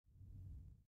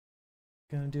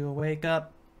Gonna do a wake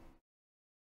up.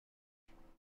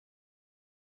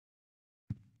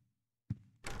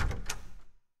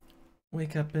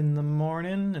 Wake up in the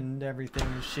morning and everything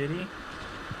is shitty.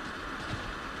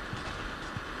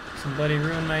 Somebody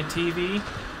ruined my TV.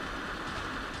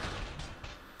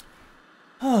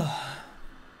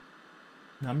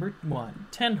 Number 1,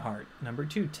 10 heart. Number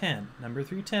 2, 10. Number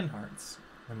 3, 10 hearts.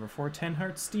 Number 4, 10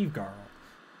 hearts, Steve Garl.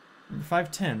 Number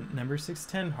 5, 10. Number 6,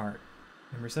 10 heart.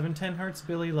 Number 7, 10 hearts,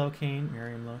 Billy Locane,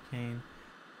 Miriam Locane.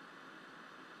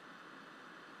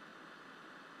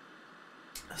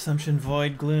 Assumption,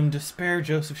 Void, Gloom, Despair,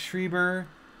 Joseph Schreiber.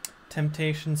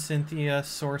 Temptation, Cynthia,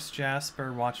 Source,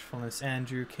 Jasper, Watchfulness,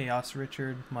 Andrew, Chaos,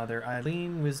 Richard, Mother,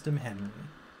 Eileen, Wisdom, Henry.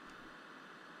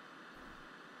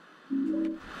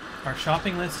 Our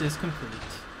shopping list is complete.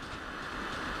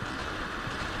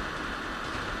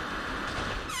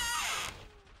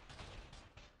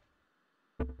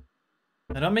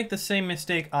 Now don't make the same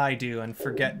mistake I do and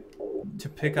forget to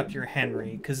pick up your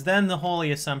Henry, because then the Holy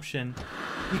Assumption,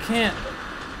 you can't,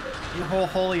 your whole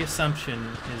Holy Assumption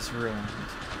is ruined.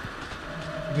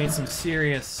 You made some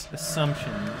serious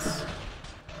assumptions.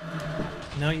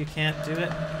 No, you can't do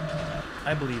it?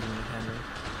 I believe in you, Henry.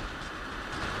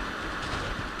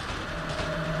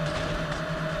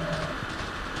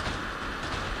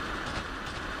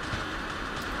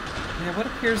 Yeah, what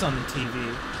appears on the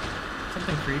TV?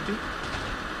 Something creepy?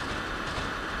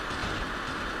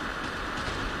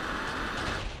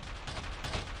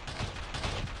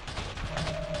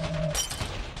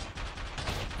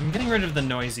 I'm getting rid of the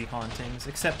noisy hauntings,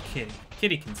 except Kitty.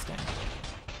 Kitty can stay.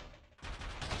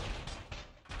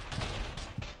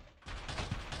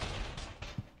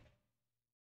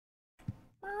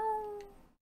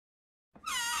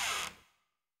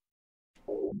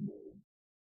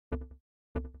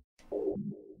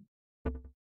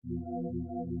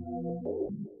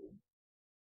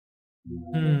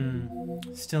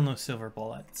 Still no silver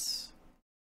bullets.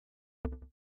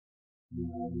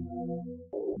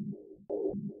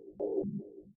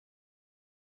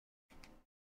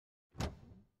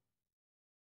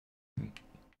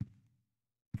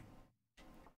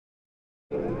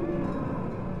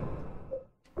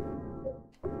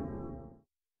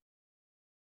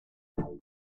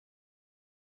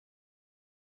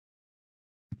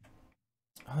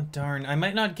 Oh darn, I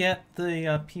might not get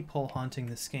the peephole haunting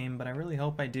this game, but I really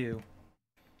hope I do.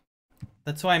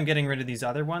 That's why I'm getting rid of these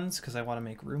other ones, because I want to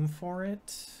make room for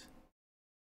it.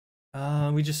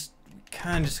 We just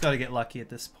kind of just gotta get lucky at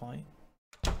this point.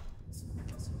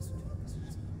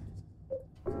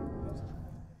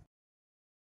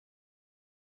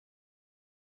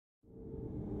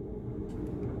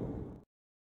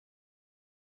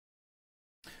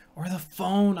 Or the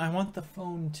phone, I want the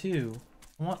phone too.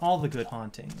 I want all the good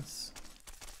hauntings.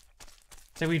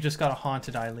 Say we've just got a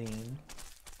haunted Eileen.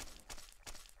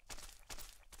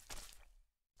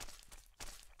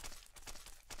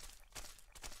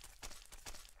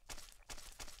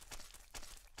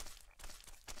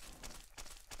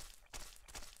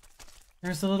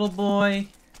 There's the little boy.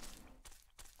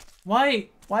 Why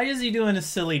is he doing a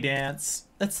silly dance?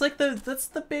 That's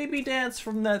the baby dance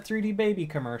from that 3D baby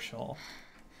commercial,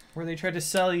 where they try to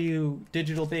sell you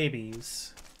digital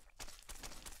babies.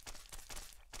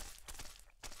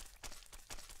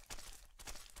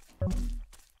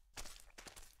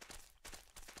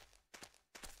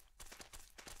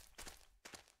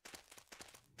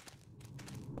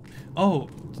 Oh,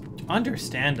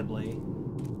 understandably.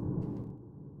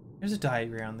 There's a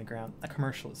diary on the ground. That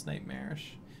commercial is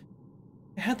nightmarish.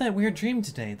 I had that weird dream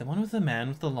today, the one with the man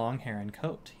with the long hair and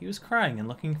coat. He was crying and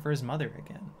looking for his mother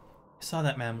again. I saw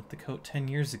that man with the coat 10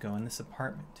 years ago in this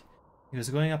apartment. He was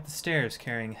going up the stairs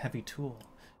carrying a heavy tool,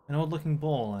 an old-looking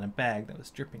bowl and a bag that was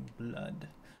dripping blood.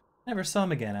 I never saw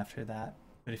him again after that,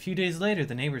 but a few days later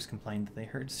the neighbors complained that they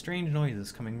heard strange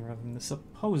noises coming from the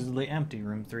supposedly empty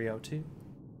room 302.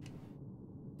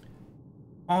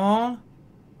 Aww.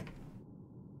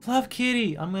 Love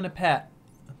kitty. I'm gonna pet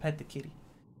the kitty.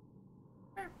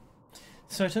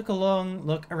 So I took a long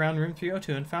look around room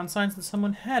 302 and found signs that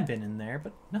someone had been in there,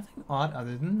 but nothing odd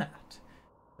other than that.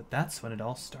 But that's when it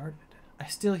all started. I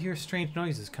still hear strange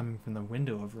noises coming from the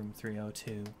window of room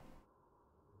 302.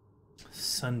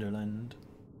 Sunderland.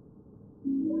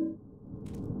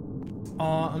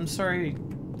 Aw, I'm sorry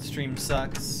stream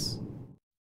sucks.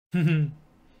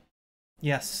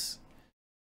 Yes.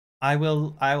 I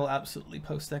will absolutely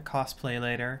post that cosplay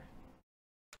later.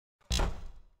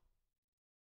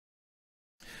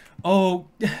 Oh,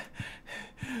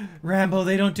 Rambo,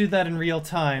 they don't do that in real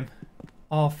time.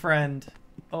 Oh, friend,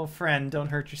 don't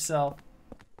hurt yourself.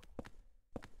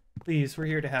 Please, we're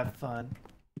here to have fun.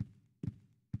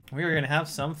 We are gonna have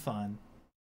some fun.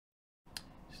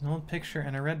 There's an old picture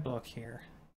and a red book here.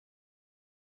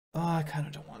 Oh, I kind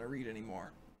of don't want to read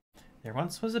anymore. There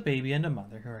once was a baby and a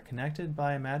mother who are connected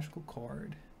by a magical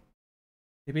cord.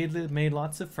 They made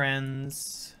lots of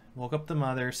friends, woke up the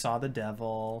mother, saw the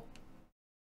devil.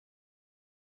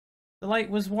 The light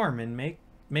was warm and made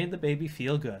the baby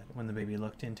feel good. When the baby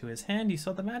looked into his hand, he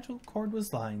saw the magical cord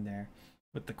was lying there.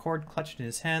 With the cord clutched in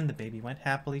his hand, the baby went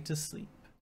happily to sleep.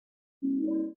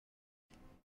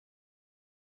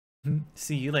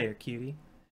 See you later, cutie.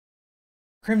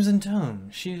 Crimson Tome.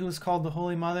 She who is called the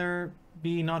Holy Mother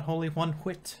be not holy one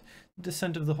whit. The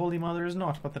descent of the Holy Mother is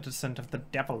not but the descent of the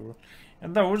devil.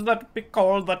 And those that be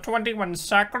called the 21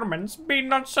 Sacraments be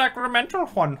not sacramental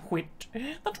one whit.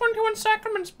 The 21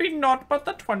 Sacraments be not but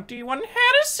the 21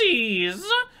 heresies.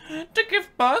 To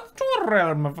give birth to a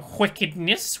realm of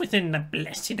wickedness within the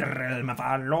blessed realm of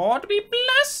our Lord be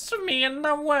blasphemy and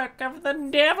the work of the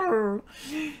devil.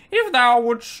 If thou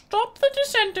wouldst stop the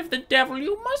descent of the devil,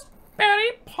 you must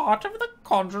bury part of the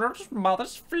conjurer's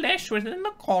mother's flesh within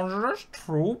the conjurer's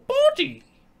true body.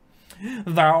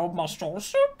 Thou must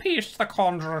also pierce the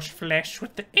conjurer's flesh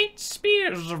with the 8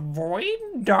 spears of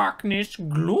void, darkness,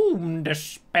 gloom,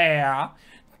 despair,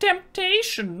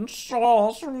 temptation,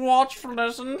 source,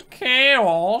 watchfulness, and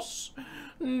chaos.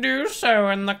 Do so,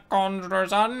 and the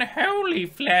conjurer's unholy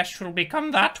flesh will become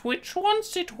that which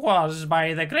once it was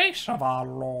by the grace of our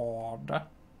Lord.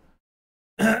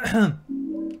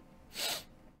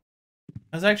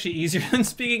 That's actually easier than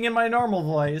speaking in my normal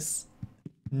voice.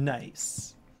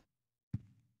 Nice.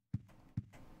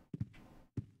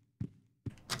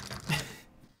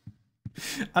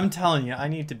 I'm telling you, I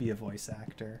need to be a voice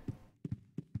actor.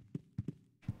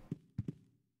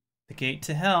 The gate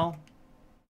to hell.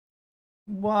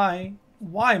 Why?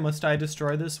 Why must I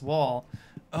destroy this wall?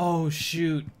 Oh,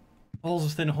 shoot. Holes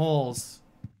within holes.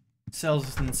 Cells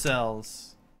within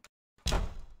cells.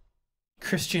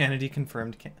 Christianity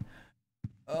confirmed.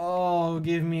 Oh,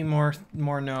 give me more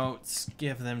notes.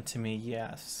 Give them to me,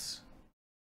 yes.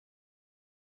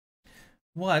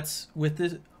 What's with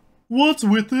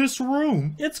this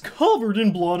room? It's covered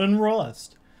in blood and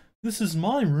rust. This is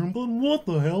my room, but what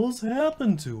the hell has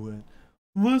happened to it?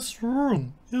 This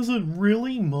room, is it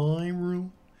really my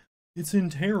room? It's in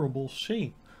terrible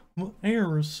shape. The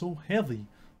air is so heavy.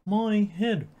 My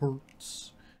head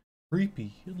hurts.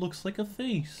 Creepy, it looks like a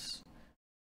face.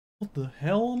 What the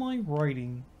hell am I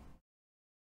writing?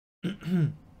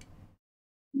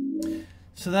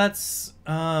 So that's,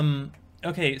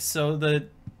 okay, so the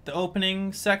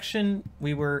opening section,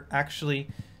 we were actually,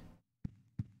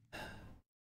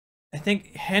 I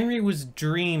think Henry was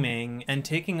dreaming and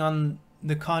taking on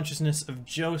the consciousness of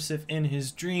Joseph in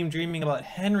his dream, dreaming about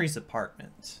Henry's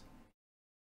apartment.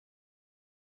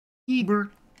 Ebert.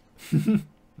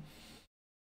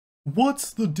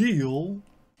 What's the deal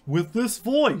with this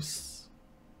voice?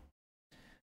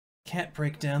 Can't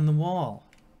break down the wall.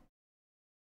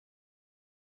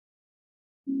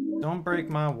 Don't break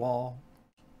my wall.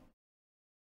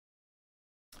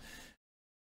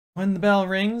 When the bell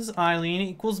rings, Eileen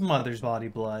equals mother's body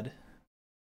blood.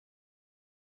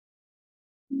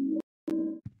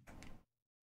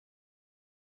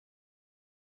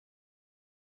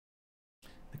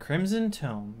 The Crimson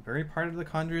Tome. Very part of the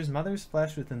conjurer's mother's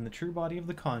flesh within the true body of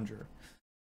the conjurer.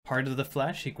 Part of the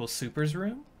flesh equals Super's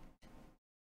room.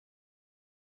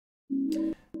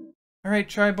 Alright,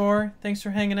 Tribor, thanks for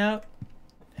hanging out.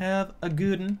 Have a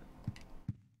good one.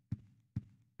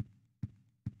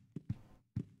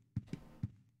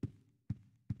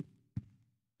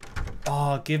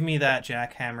 Oh, give me that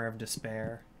jackhammer of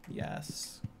despair.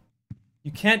 Yes.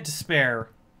 You can't despair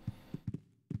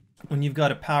when you've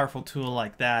got a powerful tool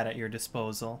like that at your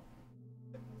disposal.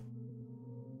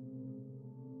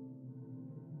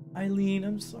 Eileen,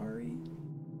 I'm sorry.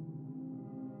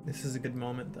 This is a good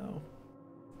moment, though.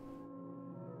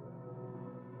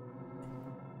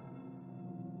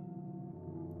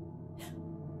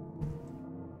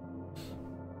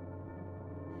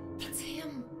 It's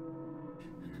him.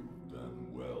 You've done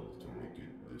well to make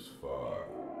it this far.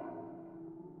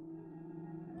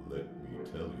 Let me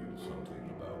tell you something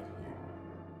about him,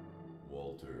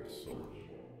 Walter Sullivan.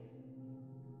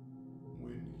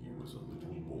 When he was a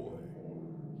little boy,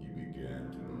 he began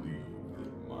to believe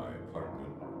that my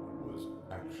apartment was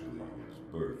actually his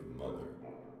birth mother.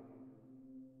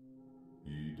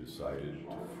 He decided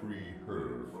to free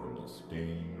her from the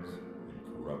stains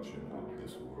and corruption of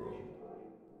this world.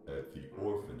 At the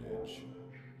orphanage,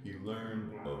 he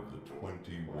learned of the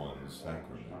 21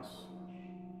 sacraments,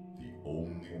 the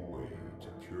only way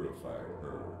to purify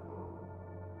her.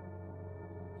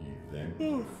 He then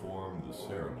performed the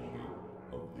ceremony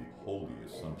of the Holy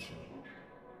Assumption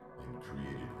and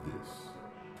created this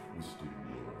twisted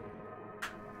world.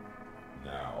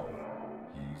 Now,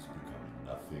 he's become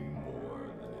nothing more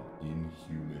than an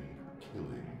inhuman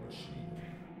killing machine.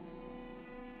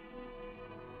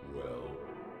 Well,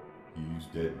 he's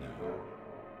dead now,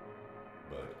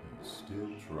 but he's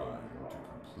still trying to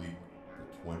complete the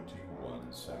 21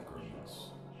 sacraments.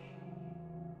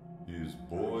 His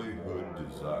boyhood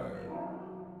desire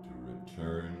to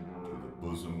return to the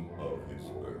bosom of his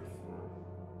earth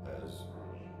has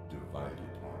divided him.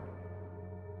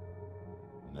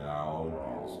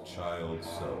 Now his child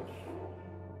self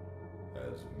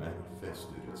has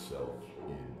manifested itself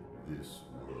in this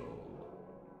world.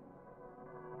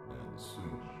 And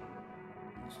soon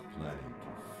he's planning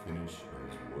to finish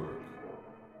his work,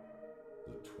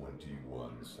 the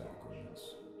 21 sacraments.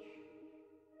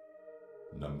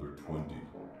 Number 20,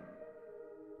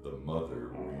 the Mother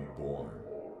Reborn,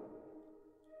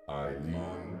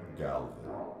 Eileen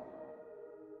Galvin.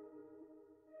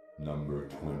 Number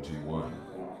 21,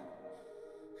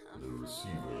 the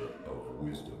Receiver of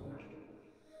Wisdom,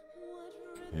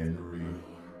 Henry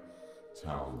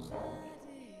Townsend.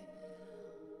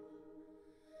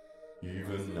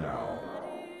 Even now,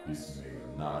 it may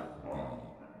not be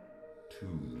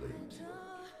too late.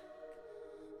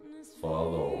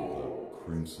 Follow the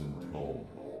crimson tome.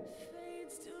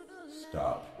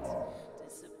 Stop him.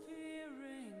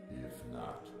 If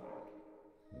not,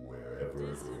 wherever you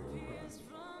run,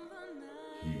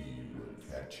 he will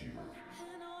catch you.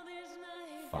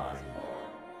 Find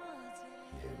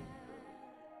him.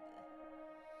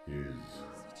 His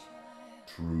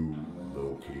true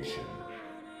location.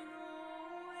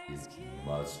 It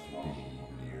must be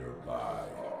nearby.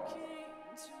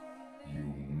 You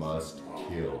must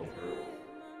kill him.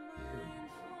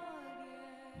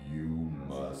 You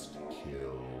must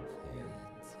kill him.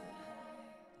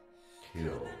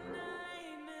 Kill.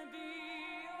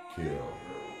 Kill.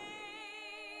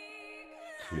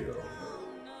 Kill.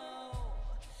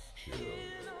 Kill.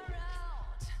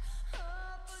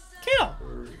 Kill.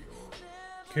 Hurry.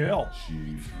 Kill.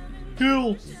 She's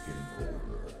Kill. taken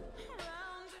over.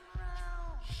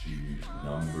 She's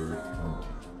number 20.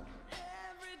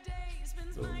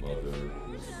 The Mother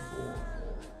was born.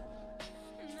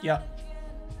 Yep.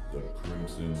 The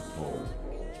Crimson Tome.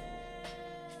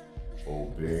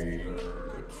 Obey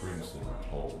the Crimson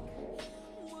Tome.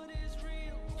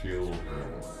 Kill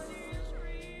him.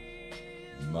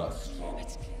 Must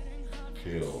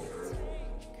kill him.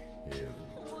 Kill.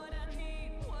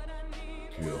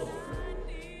 Kill.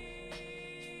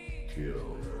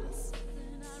 Kill.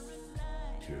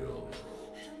 Kill.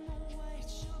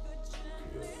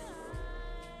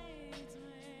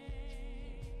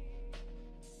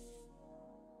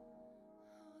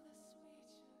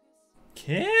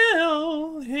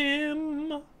 Kill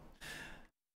him.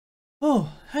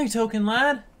 Oh, hi, token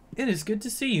lad. It is good to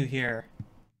see you here.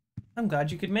 I'm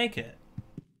glad you could make it.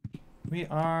 We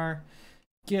are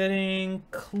getting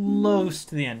close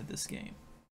to the end of this game.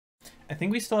 I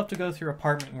think we still have to go through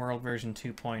Apartment World version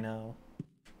 2.0.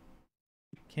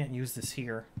 Can't use this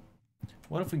here.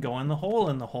 What if we go in the hole,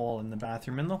 in the hole, in the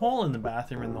bathroom, in the hole, in the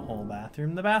bathroom, in the hole,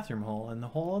 bathroom, the bathroom hole, in the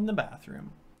hole, in the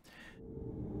bathroom.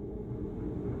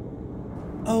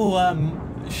 Oh,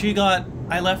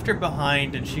 I left her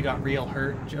behind and she got real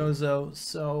hurt, Jozo.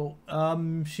 So,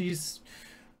 she's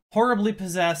horribly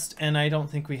possessed and I don't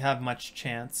think we have much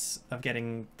chance of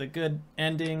getting the good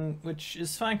ending, which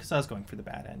is fine because I was going for the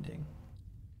bad ending.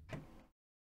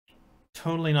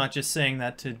 Totally not just saying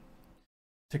that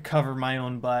to cover my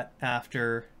own butt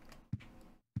after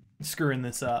screwing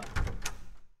this up.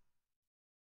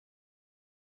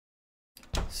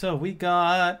 So we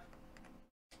got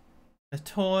a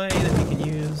toy that we can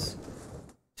use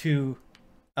to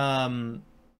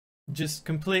just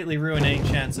completely ruin any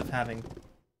chance of having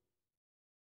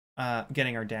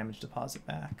getting our damage deposit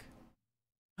back.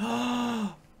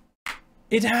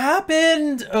 It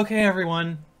happened! Okay,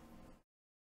 everyone.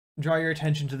 Draw your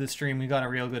attention to the stream. We got a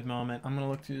real good moment. I'm gonna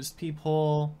look through this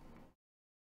peephole.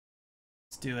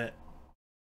 Let's do it.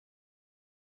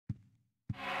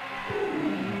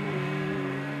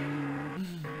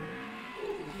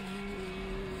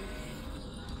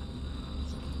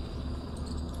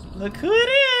 Look who it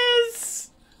is!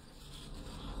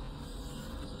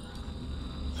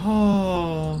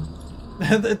 Oh,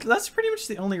 that's pretty much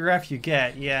the only ref you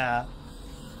get, yeah.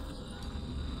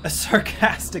 A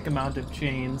sarcastic amount of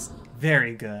chains.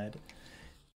 Very good.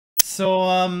 So,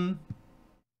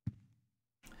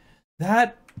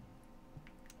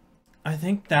 I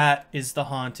think that is the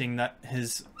haunting that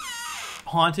has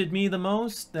haunted me the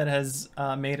most, that has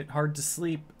made it hard to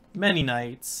sleep many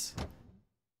nights.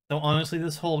 Though honestly,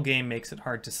 this whole game makes it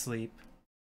hard to sleep.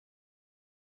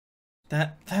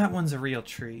 That one's a real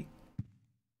treat.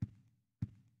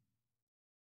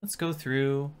 Let's go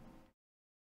through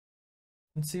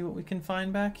and see what we can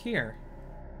find back here.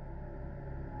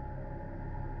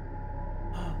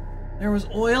 There was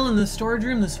oil in the storage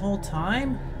room this whole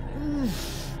time?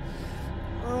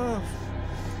 Oh,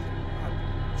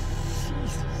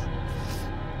 Jesus.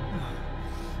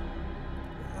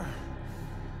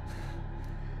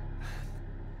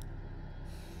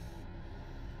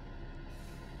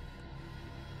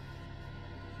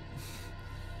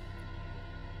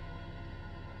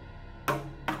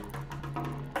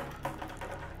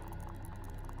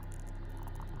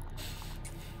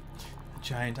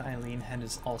 The giant Eileen head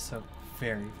is also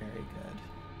very, very good.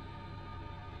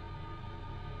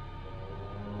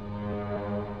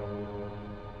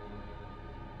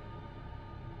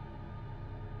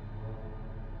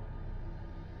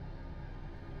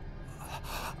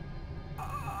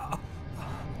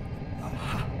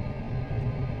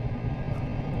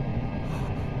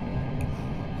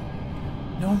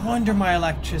 No wonder my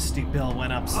electricity bill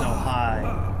went up so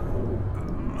high.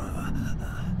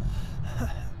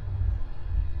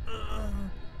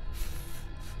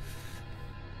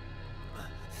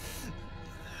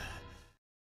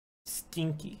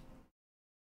 Stinky.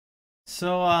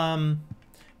 So,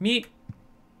 meet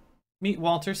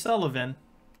Walter Sullivan.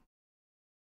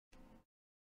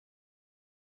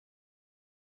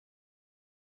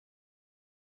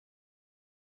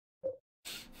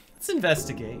 Let's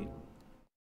investigate.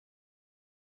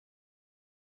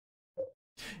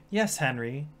 Yes,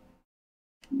 Henry.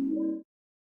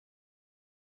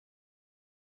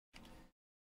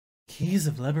 Keys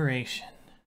of Liberation.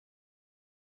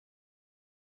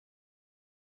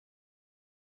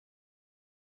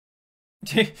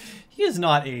 He is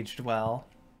not aged well.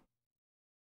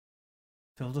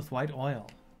 Filled with white oil.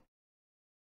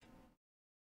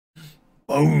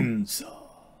 Bones.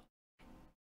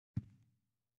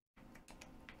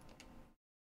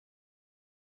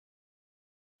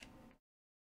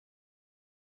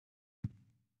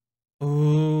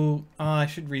 Ooh, oh, I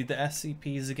should read the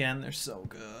SCPs again. They're so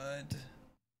good.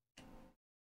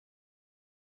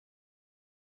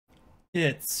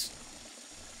 It's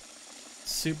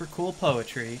super cool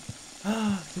poetry.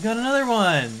 We got another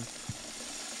one.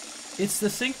 It's the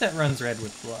sink that runs red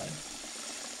with blood.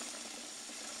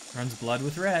 Runs blood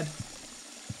with red.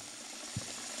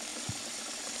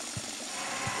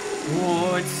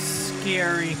 Oh, it's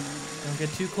scary. Don't get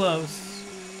too close.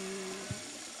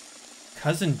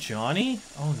 Cousin Johnny?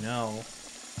 Oh no.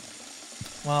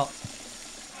 Well.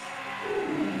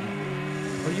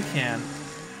 Oh, you can.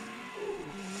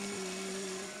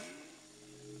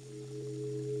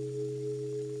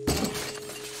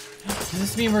 Does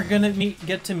this mean we're gonna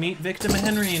get to meet Victim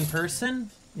Henry in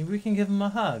person? Maybe we can give him a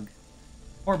hug.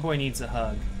 Poor boy needs a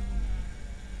hug.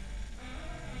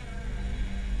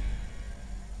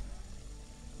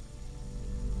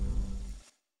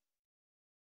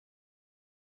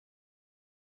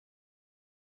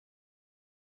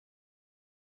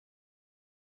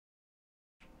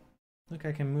 Look,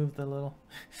 I can move the little...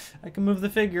 I can move the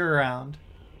figure around.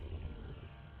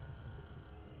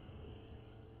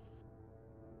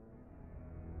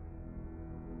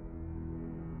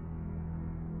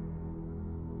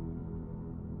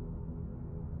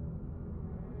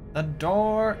 The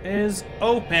door is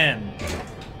open.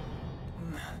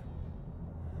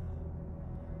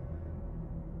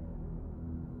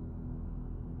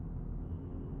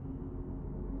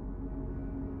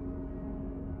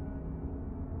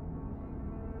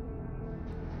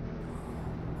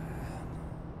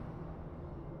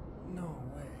 No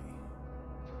way.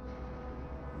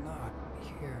 Not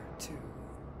here, too.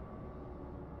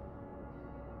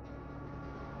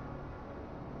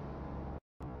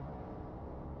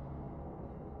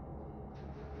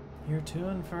 Here too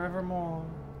and forevermore.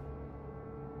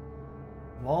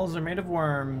 Walls are made of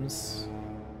worms.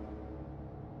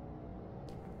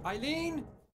 Eileen?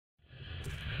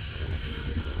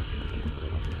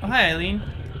 Oh, hi, Eileen.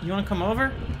 You want to come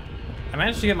over? I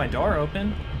managed to get my door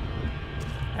open.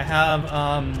 I have,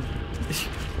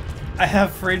 I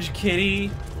have Fridge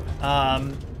Kitty.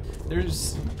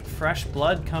 There's fresh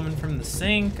blood coming from the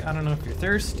sink. I don't know if you're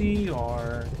thirsty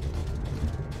or...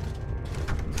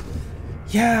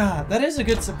 Yeah, that is a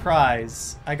good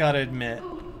surprise, I gotta admit.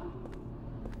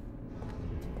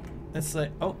 It's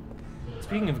like, oh,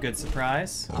 speaking of good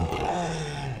surprise.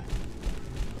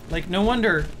 Like, no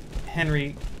wonder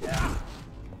Henry...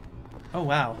 Oh,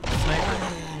 wow.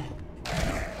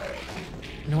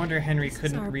 No wonder Henry This is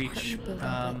couldn't our reach, apartment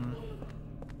building,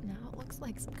 but now it looks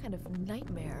like some kind of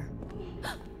nightmare.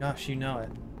 gosh, you know it.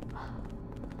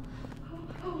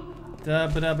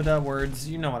 Da-ba-da-ba-da words,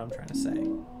 you know what I'm trying to say.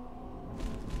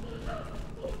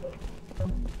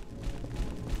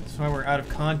 That's why we're out of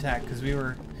contact, because we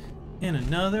were in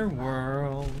another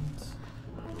world.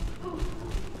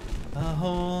 A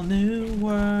whole new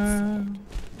world.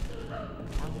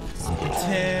 A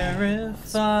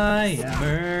terrifying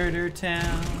murder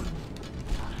town.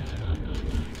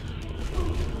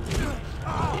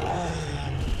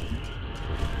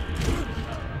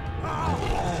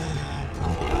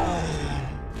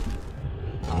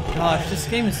 Gosh, this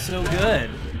game is so good.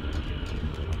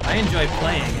 I enjoy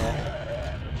playing it.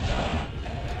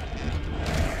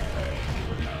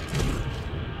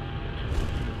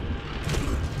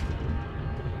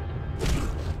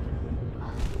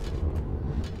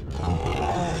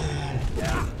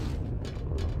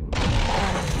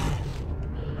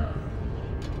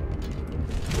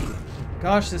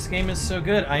 Gosh, this game is so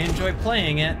good. I enjoy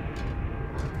playing it.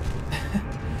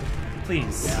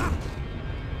 Please.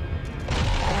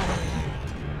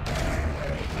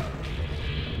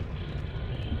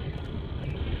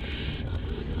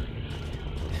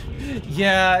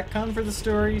 Yeah, come for the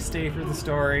story, stay for the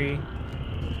story.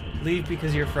 Leave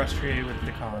because you're frustrated with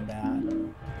the combat.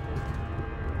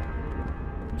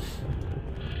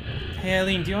 Hey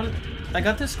Eileen, do you want to... I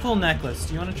got this cool necklace.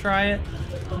 Do you want to try it?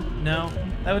 No?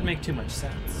 That would make too much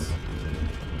sense.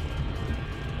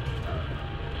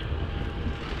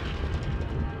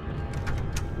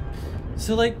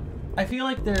 So, like, I feel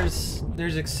like there's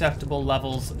acceptable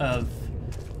levels of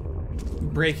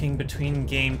breaking between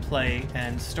gameplay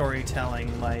and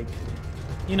storytelling. Like,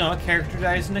 you know, a character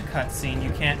dies in a cutscene, you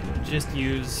can't just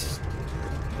use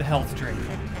the health drink.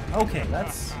 Okay,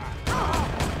 that's...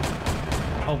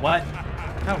 Oh, what?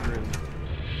 How rude.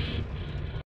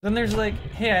 Then there's like,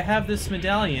 hey, I have this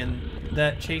medallion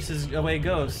that chases away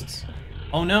ghosts.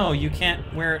 Oh no, you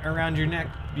can't wear it around your neck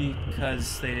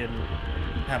because they didn't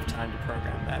have time to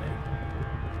program that in.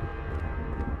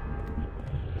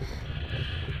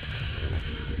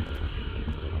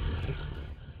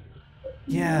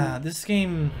 Yeah, this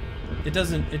game, it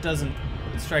doesn't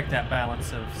strike that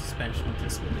balance of suspension of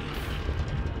disbelief.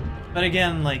 But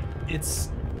again, like, it's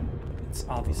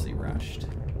obviously rushed.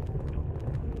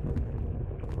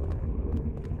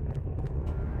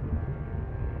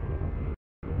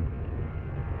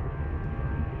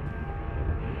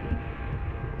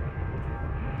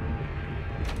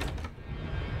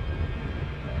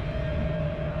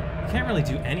 Can't really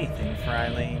do anything for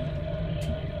Eileen.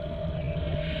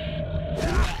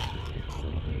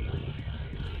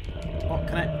 Oh,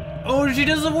 can I? Oh, she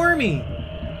does the wormy!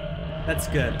 That's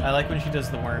good. I like when she does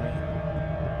the wormy.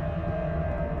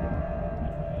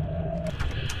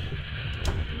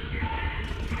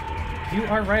 You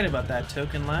are right about that,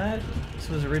 Token Lad. This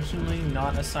was originally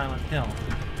not a Silent Hill.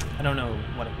 I don't know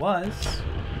what it was.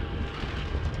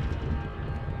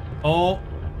 Oh,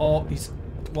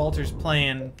 Walter's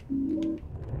playing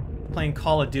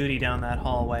Call of Duty down that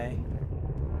hallway.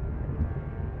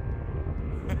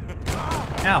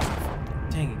 Ow!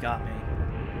 Dang, he got me.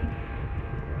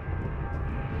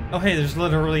 Oh hey, there's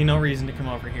literally no reason to come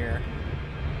over here.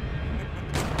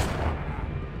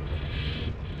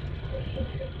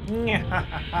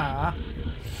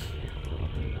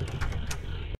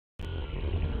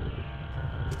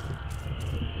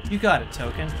 You got it,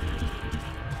 Token.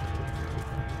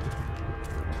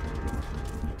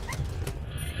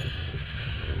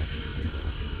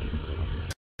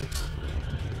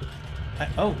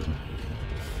 Oh.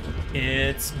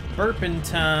 It's burping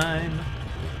time.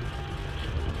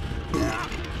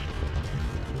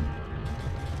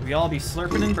 We all be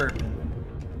slurping and burping.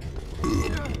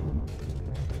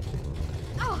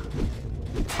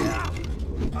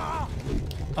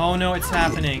 Oh no, it's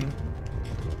happening.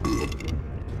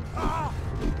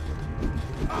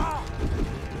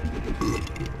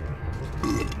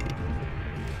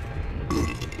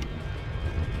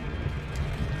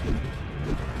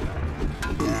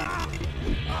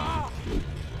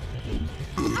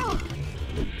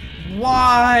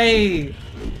 Why?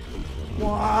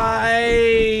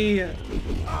 Why?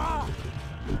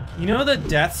 You know the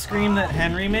death scream that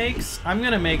Henry makes? I'm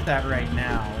gonna make that right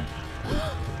now.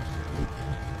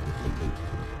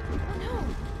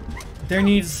 There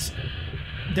needs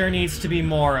to be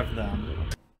more of them.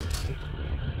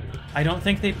 I don't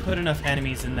think they put enough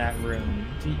enemies in that room.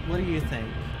 What do you think?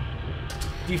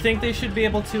 Do you think they should be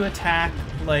able to attack,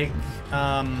 like,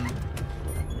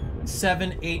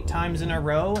 7, 8 times in a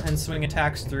row and swing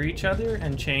attacks through each other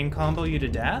and chain combo you to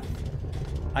death?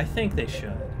 I think they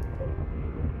should.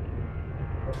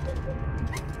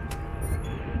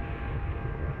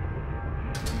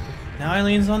 Now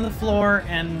Eileen's on the floor,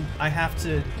 and I have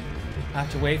to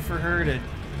wait for her to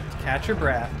catch her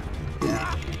breath.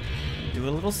 Yeah. Do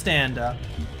a little stand-up.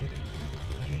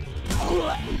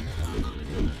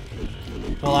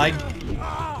 Well,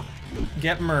 I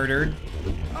get murdered.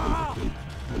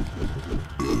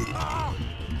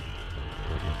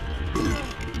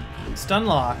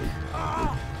 Stunlock.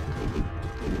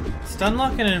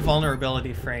 Stunlock and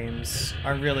invulnerability frames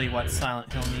are really what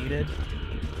Silent Hill needed.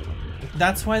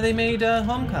 That's why they made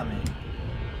Homecoming.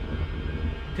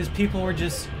 Because people were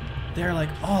just... They're like,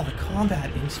 oh, the combat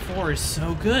in 4 is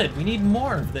so good. We need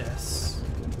more of this.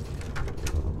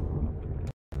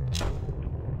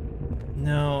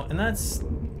 No, and that's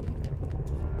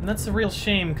a real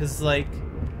shame, because, like,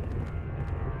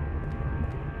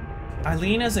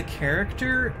 Eileen as a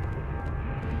character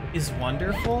is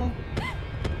wonderful.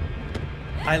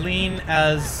 Eileen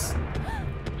as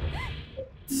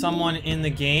someone in the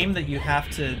game that you have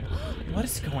to... What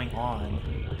is going on?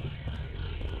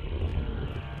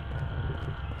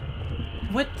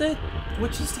 What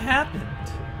just happened?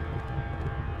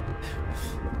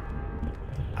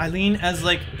 Eileen as,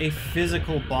 like, a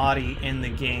physical body in the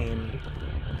game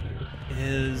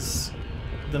is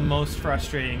the most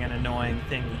frustrating and annoying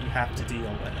thing that you have to deal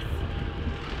with.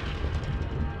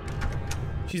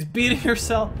 She's beating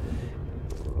herself...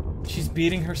 She's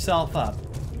beating herself up.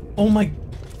 Oh my...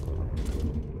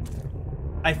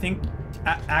 I think...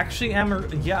 Actually,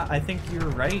 yeah, I think you're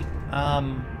right. I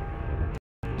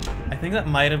think that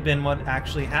might have been what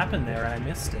actually happened there, and I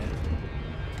missed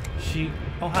it.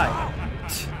 Oh, hi.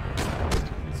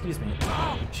 Excuse me.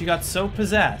 She got so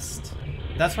possessed.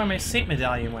 That's why my Saint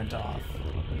medallion went off.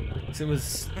 Because it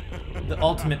was the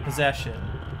ultimate possession.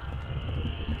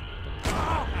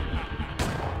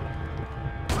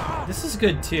 This is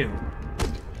good, too.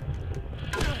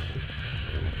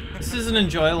 This is an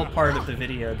enjoyable part of the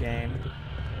video game.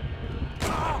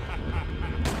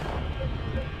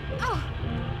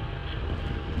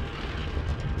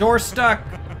 Door stuck!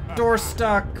 Door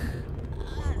stuck!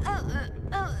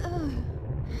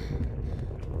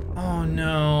 Oh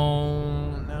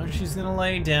no. Now she's gonna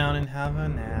lay down and have a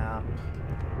nap.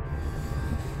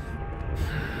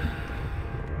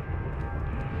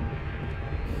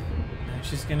 Now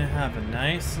she's gonna have a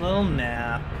nice little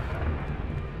nap.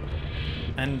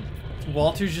 And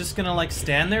Walter's just gonna, like,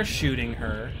 stand there shooting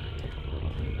her.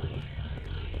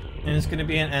 And it's gonna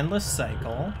be an endless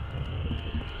cycle.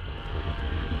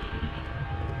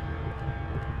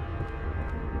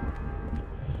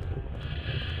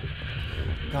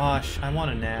 Gosh, I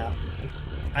want a nap.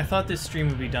 I thought this stream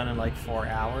would be done in like 4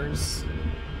 hours.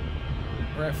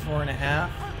 We're at 4.5.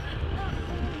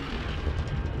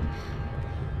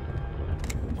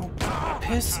 Oh,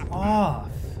 piss off.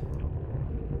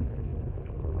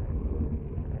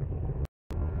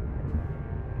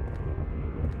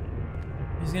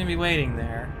 He's gonna be waiting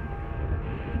there.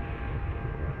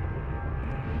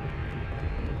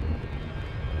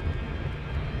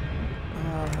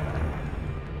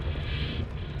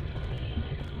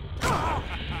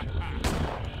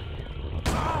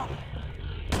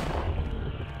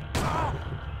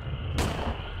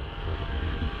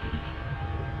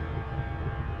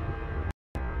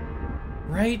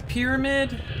 Right,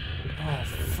 pyramid? Oh,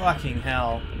 fucking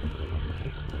hell.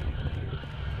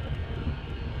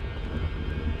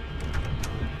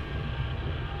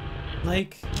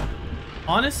 Like,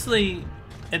 honestly,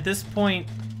 at this point...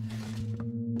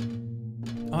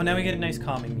 Oh, now we get a nice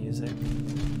calming music.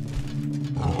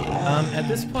 At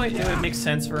this point, it would make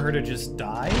sense for her to just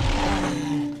die.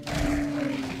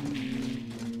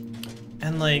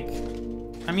 And, like,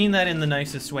 I mean that in the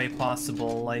nicest way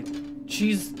possible. Like,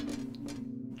 she's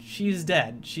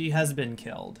dead. She has been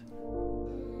killed.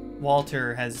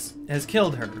 Walter has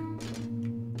killed her.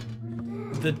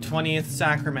 The 20th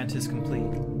sacrament is complete.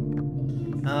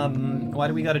 Why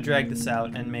do we gotta drag this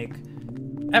out and make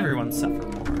everyone suffer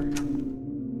more?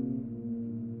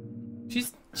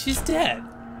 She's dead.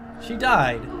 She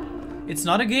died. It's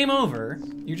not a game over.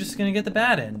 You're just gonna get the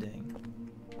bad ending.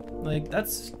 Like,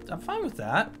 I'm fine with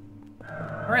that.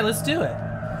 Alright, let's do it.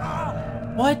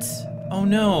 What? Oh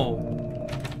no.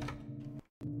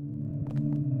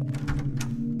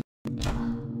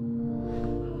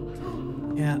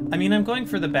 Yeah, I mean, I'm going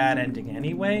for the bad ending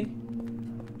anyway.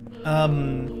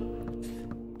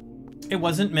 It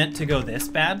wasn't meant to go this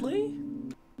badly.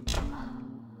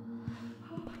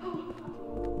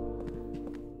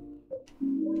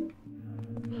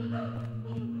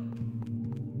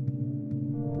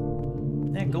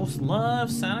 That ghost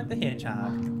loves Sonic the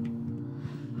Hedgehog.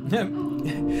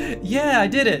 Yeah, I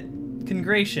did it.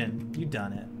 Congration, you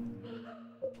done it.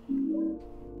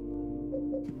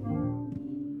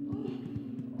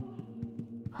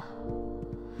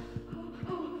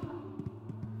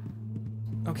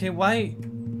 Okay, why?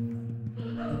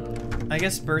 I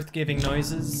guess birth-giving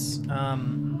noises,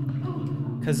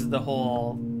 because of the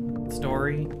whole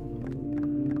story.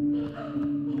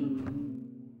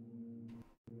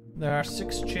 There are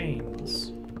 6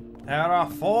 chains. There are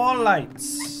 4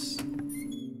 lights.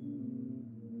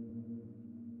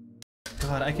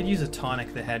 God, I could use a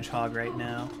Tonic the Hedgehog right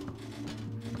now.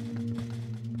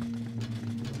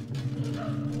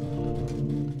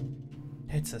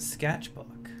 It's a sketchbook.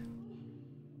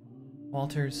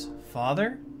 Walter's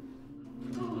father?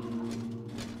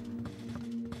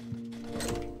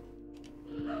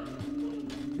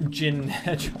 Jin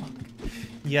Hedgehog.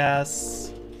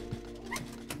 Yes.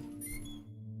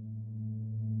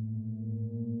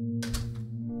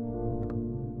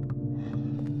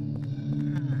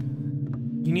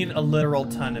 You need a literal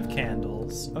ton of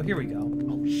candles. Oh, here we go.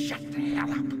 Oh, shut the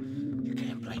hell up. You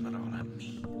can't blame it all on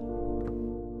me.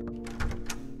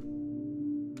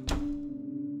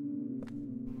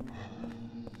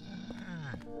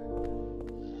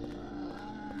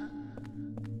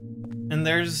 And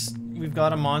we've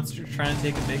got a monster trying to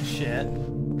take a big shit.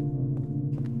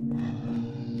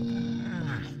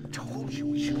 I told you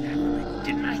we should have a big,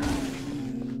 didn't I?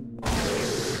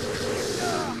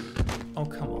 Oh,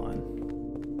 come on.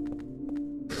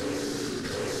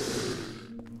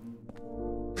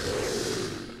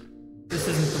 This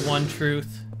isn't the one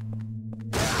truth.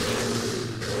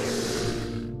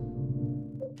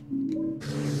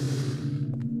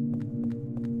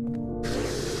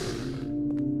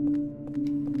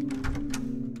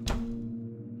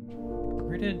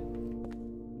 Where did...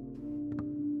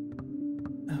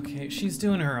 Okay, she's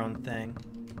doing her own thing.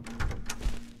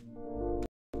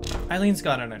 Eileen's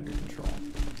got it under control.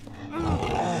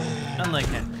 Unlike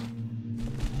Henry.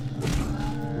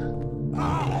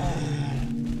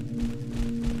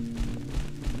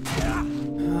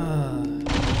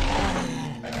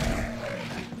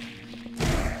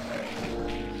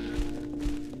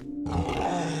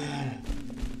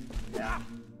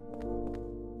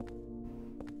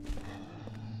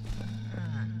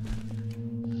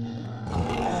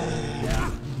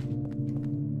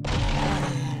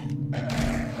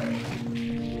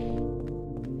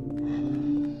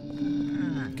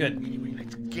 Good. Anyway,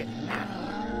 let's get out of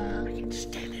here. I can't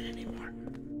stand it anymore.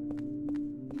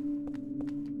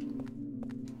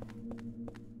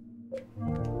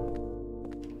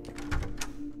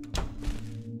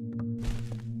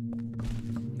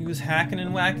 He was hacking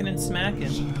and whacking and smacking.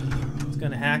 He's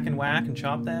gonna hack and whack and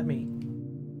chop that meat.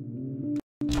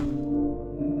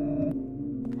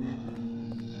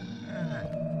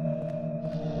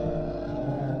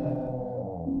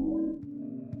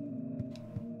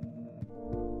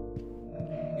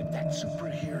 If that super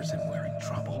hears him, we're in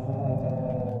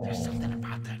trouble. There's something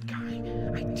about that guy.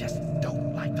 I just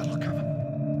don't like the look of him.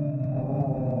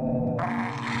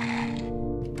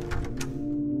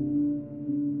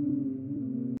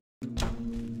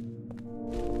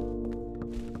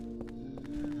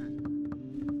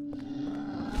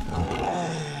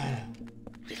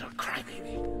 Little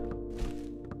crybaby.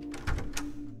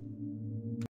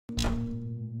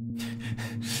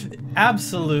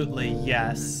 Absolutely,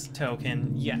 yes,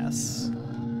 Token, yes.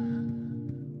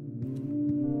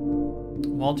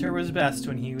 Walter was best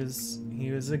when he was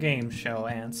a game show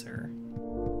answer.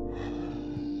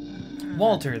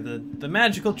 Walter, the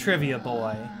magical trivia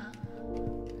boy.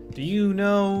 Do you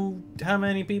know how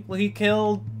many people he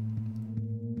killed?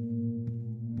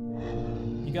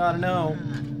 You gotta know.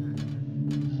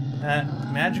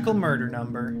 That magical murder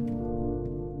number.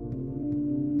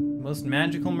 Most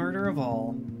magical murder of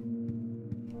all.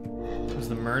 It was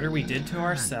the murder we did to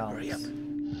ourselves. Hurry up.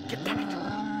 Get that.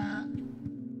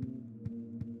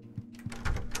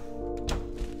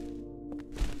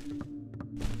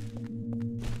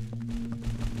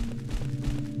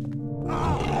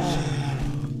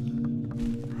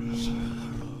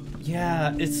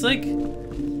 Yeah, it's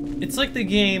like the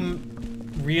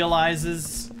game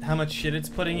realizes how much shit it's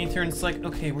putting you through, and it's like,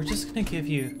 okay, we're just gonna give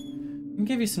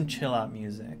you some chill out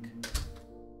music.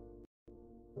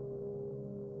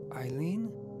 Eileen?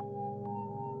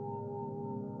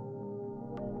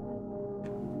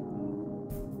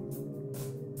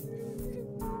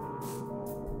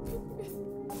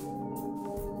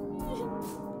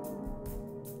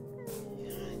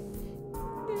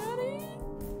 Daddy?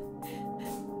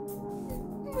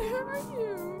 Where are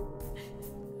you?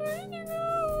 Where'd you go?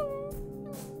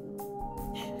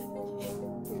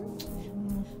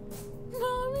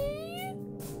 Mommy?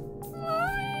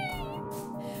 Mommy?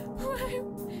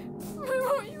 Why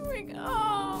won't you wake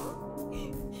up?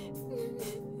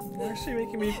 You're actually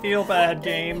making me feel bad,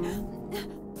 game.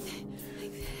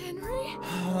 Henry?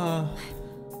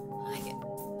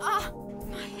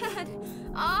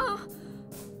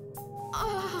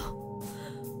 Oh.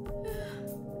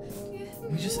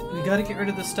 We gotta get rid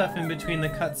of the stuff in between the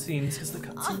cutscenes, because the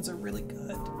cutscenes are really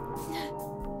good.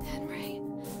 Henry.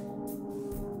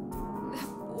 That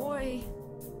boy.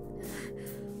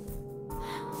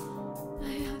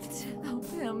 I have to help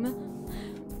him.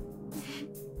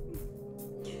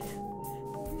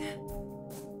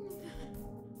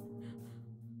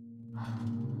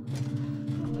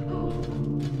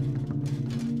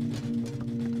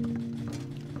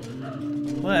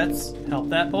 Let's help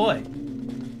that boy.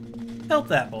 Help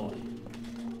that boy.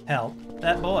 Help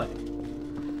that boy.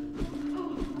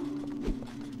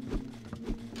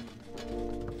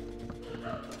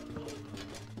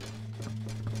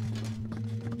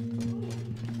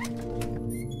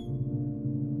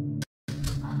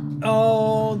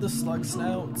 Oh, the slug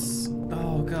snouts.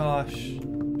 Oh gosh.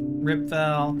 Rip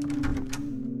Val.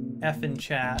 F in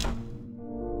chat.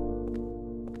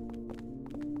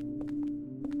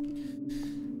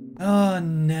 Oh,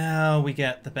 now we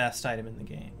get the best item in the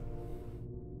game.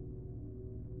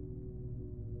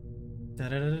 My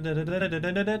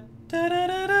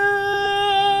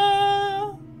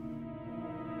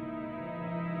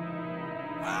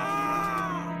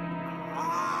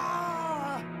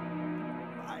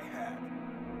head.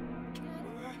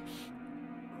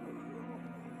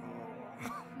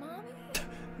 Mommy?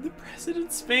 The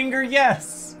president's finger,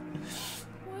 yes!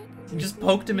 What? You just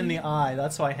poked him in the eye.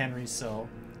 That's why Henry's so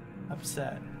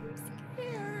upset. I'm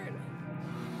scared.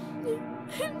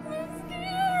 I'm so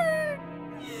scared.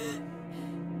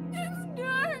 It's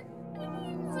dark.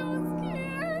 I'm so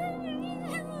scared.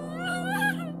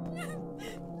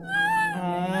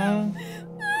 Aww.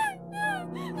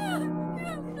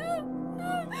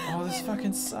 Oh, this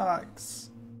fucking sucks.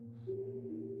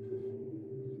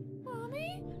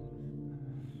 Mommy?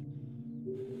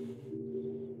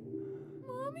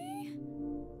 Mommy?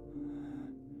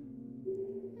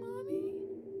 Mommy?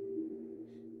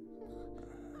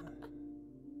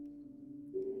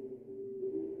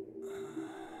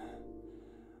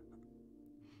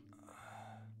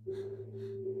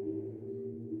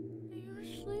 Are you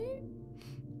asleep?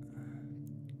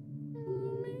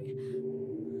 Mommy?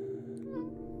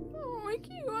 I'll wake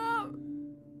you up.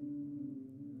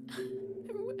 I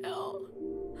will.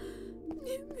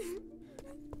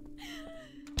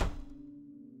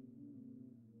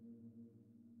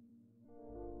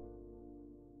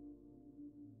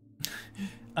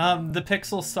 The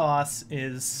pixel sauce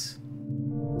is...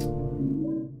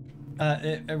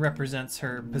 it represents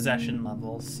her possession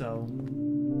level, so...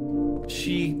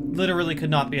 She literally could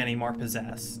not be any more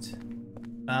possessed.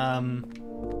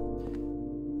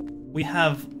 We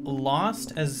have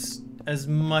lost as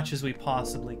much as we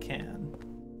possibly can.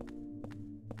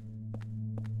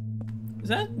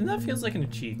 That feels like an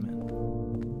achievement.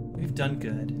 We've done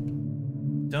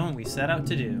good. Done what we set out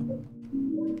to do.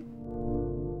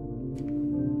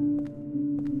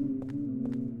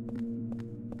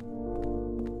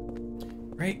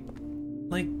 Right?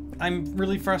 Like, I'm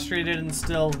really frustrated and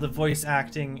still the voice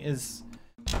acting is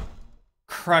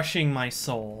crushing my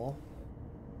soul.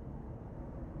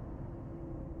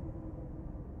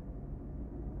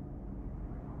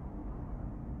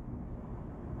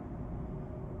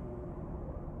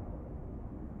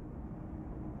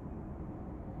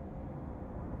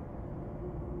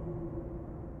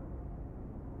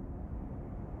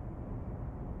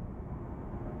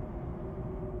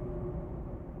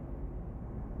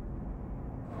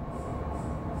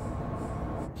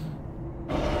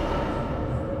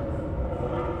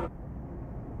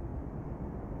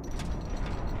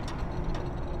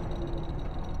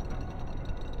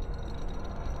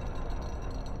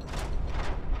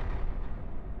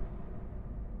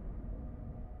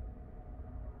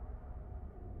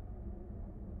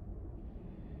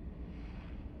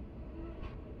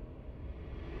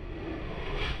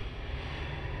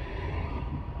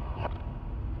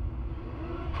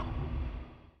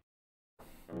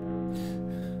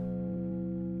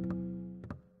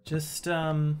 Just,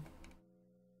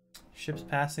 ships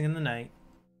passing in the night.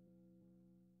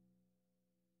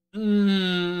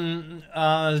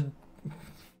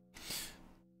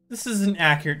 This is an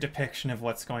accurate depiction of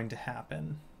what's going to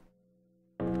happen.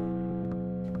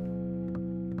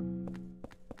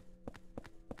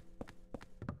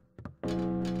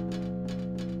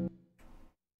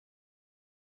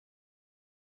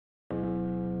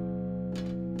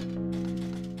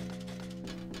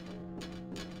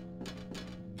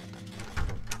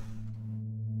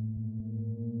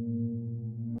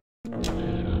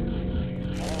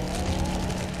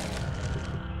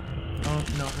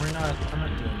 No, I'm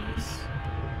not doing this.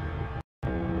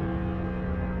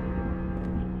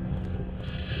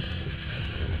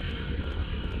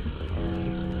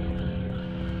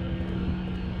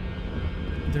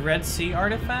 The Red Sea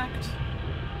artifact?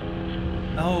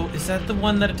 Oh, is that the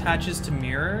one that attaches to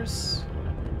mirrors?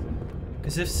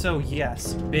 Because if so,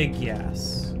 yes. Big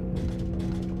yes.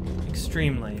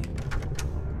 Extremely.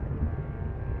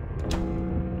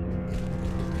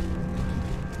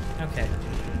 Okay.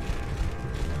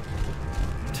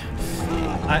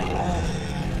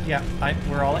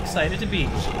 We're all excited to be.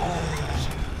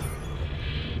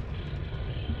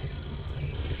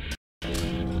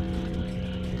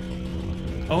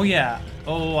 Oh yeah.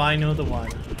 Oh, I know the one.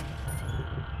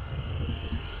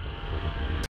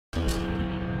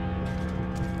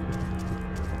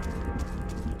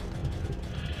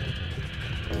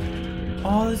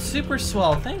 Oh, that's super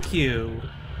swell. Thank you.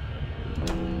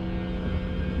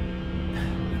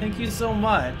 Thank you so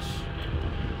much.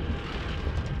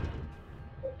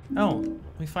 Oh,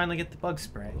 we finally get the bug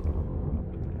spray.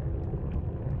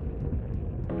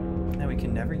 Now we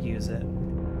can never use it.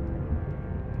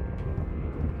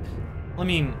 I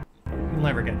mean, we'll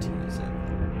never get to use it.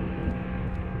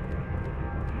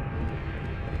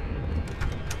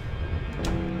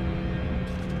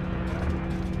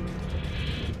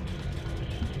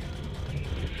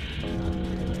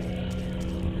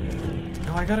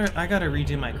 Oh, I gotta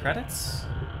redo my credits.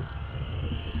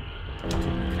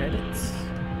 Redo my credits.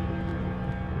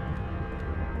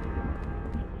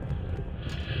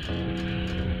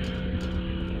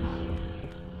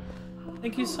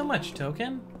 Thank you so much,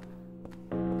 Token.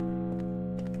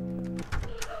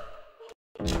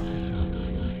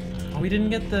 Oh, we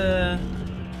didn't get the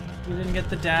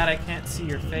dad, I can't see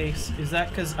your face. Is that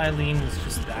because Eileen was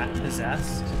just that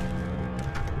possessed?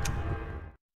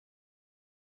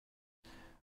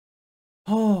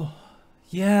 Oh,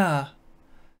 yeah.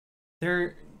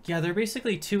 There are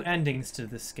basically two endings to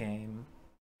this game.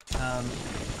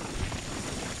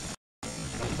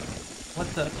 What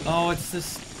the? Oh, it's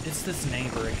this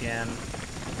neighbor again.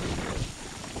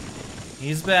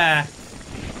 He's back.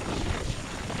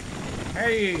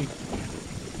 Hey,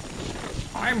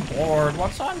 I'm bored.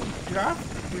 What's on? Do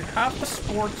you have the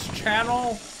sports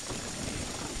channel?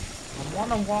 I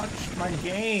want to watch my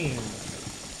game.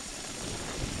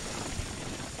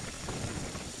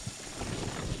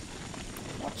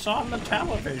 What's on the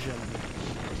television?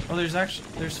 Oh,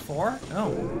 there's four?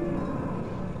 Oh.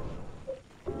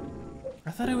 I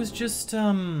thought it was just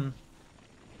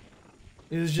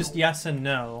yes and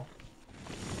no.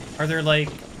 Are there like,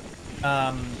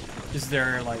 is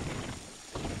there like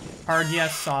hard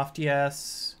yes, soft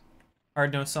yes,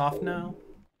 hard no, soft no?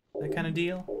 That kind of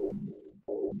deal?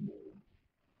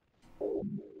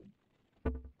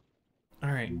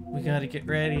 Alright, we gotta get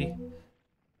ready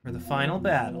for the final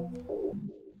battle.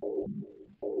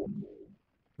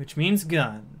 Which means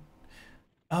gun.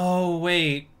 Oh,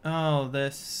 wait. Oh,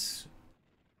 this...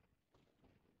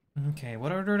 Okay,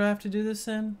 what order do I have to do this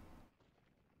in?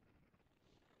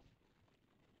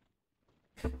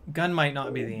 Gun might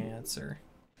not be the answer.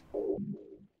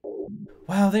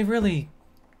 Wow, they really...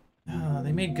 Oh,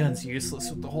 they made guns useless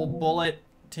with the whole bullet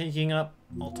taking up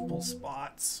multiple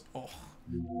spots. Oh,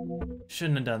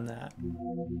 shouldn't have done that.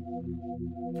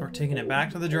 We're taking it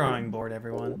back to the drawing board,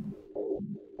 everyone.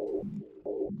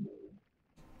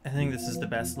 I think this is the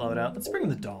best loadout. Let's bring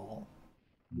the doll.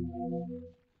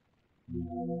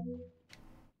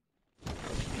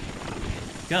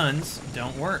 Guns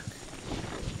don't work.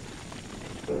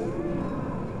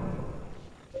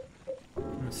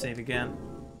 I'm gonna save again.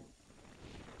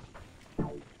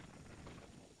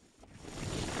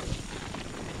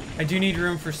 I do need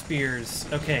room for spears.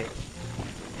 Okay.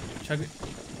 Chug a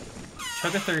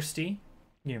thirsty.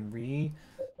 Yeah,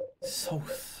 so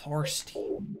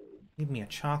thirsty. Give me a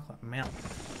chocolate milk.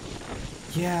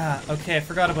 Yeah, okay, I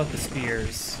forgot about the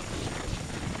spears.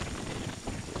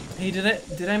 Hey,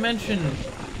 did I mention...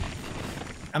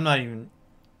 I'm not even...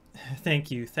 Thank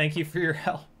you for your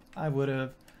help. I would've...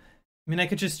 I mean, I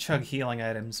could just chug healing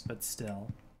items, but still.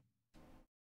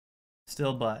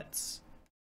 Still butts.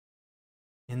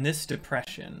 In this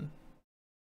depression...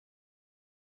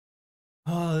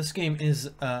 Oh, this game is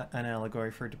an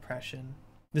allegory for depression.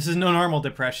 This is no normal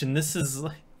depression, this is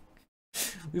like...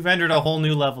 We've entered a whole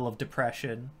new level of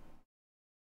depression.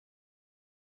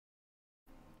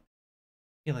 I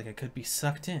feel like I could be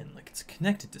sucked in, like it's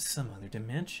connected to some other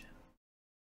dimension.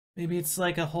 Maybe it's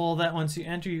like a hole that once you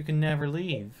enter, you can never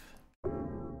leave.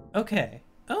 Okay,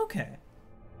 okay.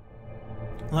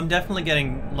 Well, I'm definitely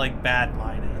getting, like, bad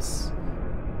minus.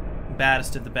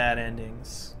 Baddest of the bad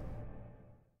endings.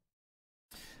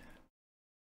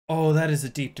 Oh, that is a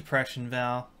deep depression,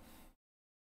 Val.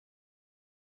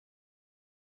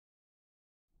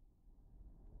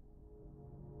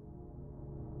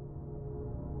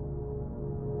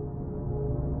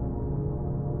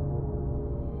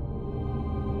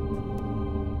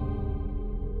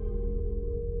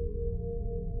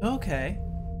 Okay.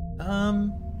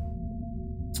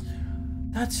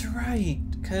 That's right,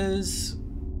 because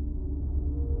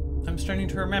I'm starting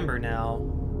to remember now.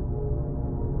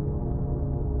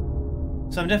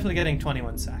 So I'm definitely getting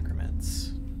 21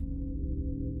 sacraments.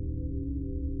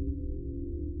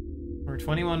 Number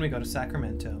 21, we go to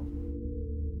Sacramento.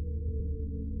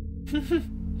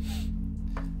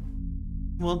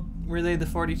 Well, were they the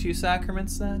 42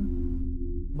 sacraments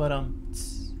then? But,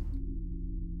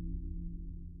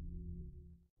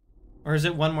 or is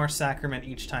it one more sacrament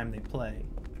each time they play?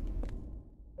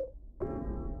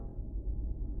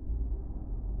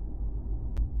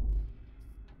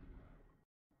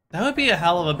 That would be a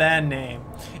hell of a band name.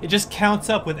 It just counts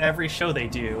up with every show they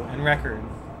do and record.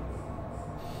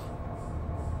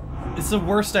 It's the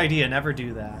worst idea, never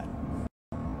do that.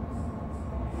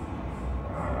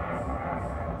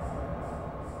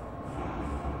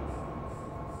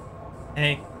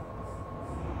 Hey.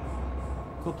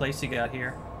 Cool place you got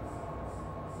here.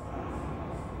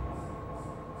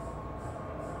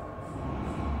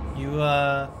 You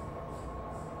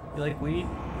like weed?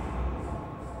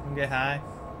 You get high?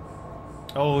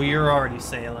 Oh, you're already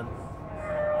sailing.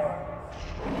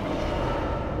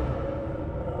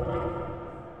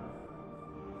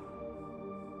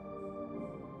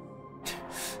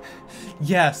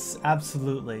 Yes,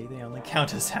 absolutely. They only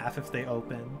count as half if they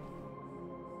open.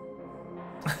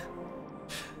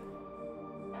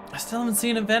 I still haven't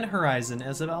seen Event Horizon,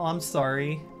 Isabel. I'm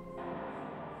sorry.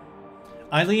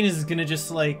 Eileen is gonna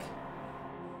just like...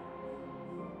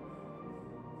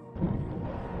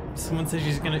 Someone says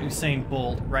she's gonna Usain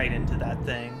Bolt right into that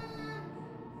thing.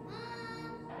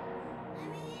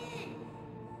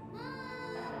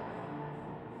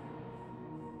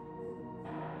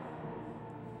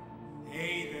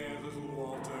 Hey there, little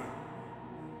Walter.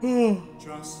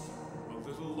 Just a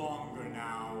little longer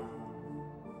now.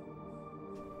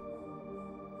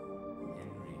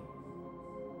 Henry,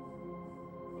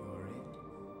 you're it.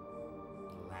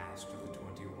 The last of the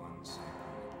 21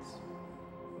 sacraments.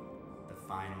 The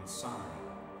final sign.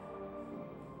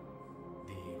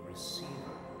 The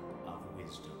receiver of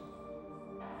wisdom.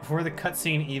 Before the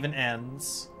cutscene even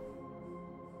ends,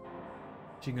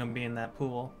 she's gonna be in that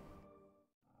pool.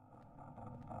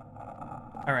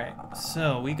 Alright,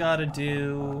 so we gotta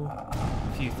do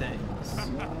a few things.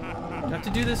 Do I have to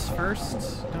do this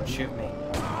first? Don't shoot me.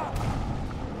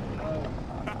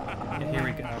 Yeah, here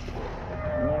we go.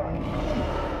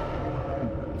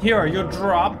 Here, you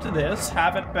dropped this,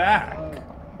 have it back.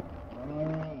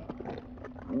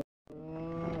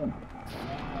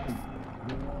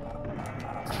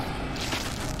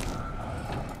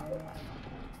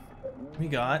 We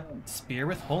got spear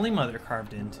with Holy Mother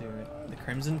carved into it. The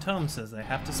Crimson Tome says I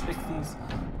have to stick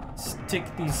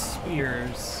these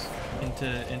spears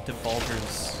into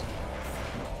Balter's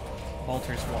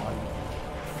wad.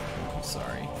 I'm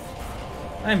sorry.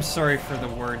 I'm sorry for the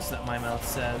words that my mouth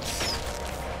says.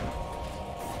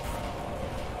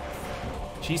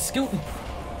 She's scooting.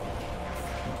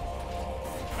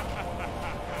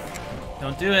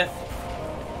 Don't do it.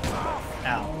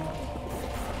 Ow.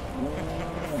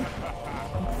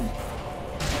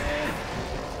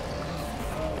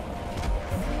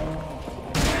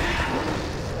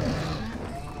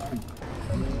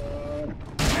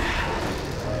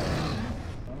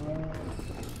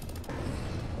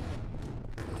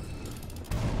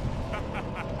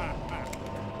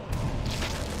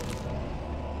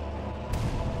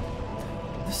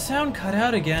 The sound cut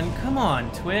out again. Come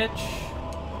on, Twitch.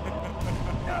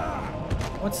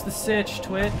 What's the sitch,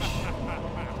 Twitch?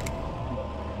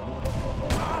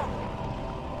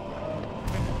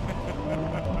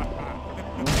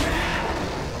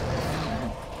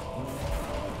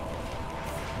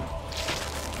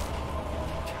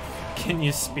 Can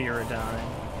you spear a dime?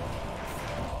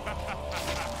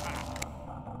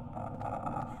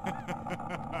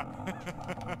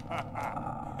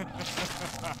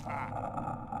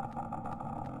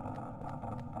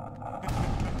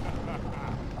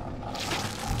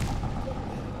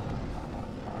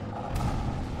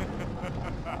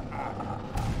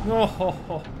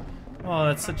 Oh,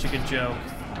 that's such a good joke.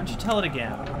 Why don't you tell it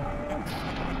again?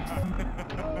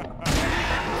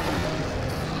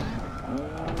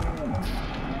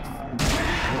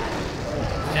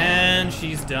 And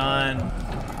she's done.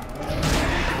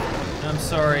 I'm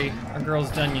sorry, our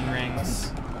girl's Dunyan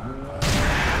rings.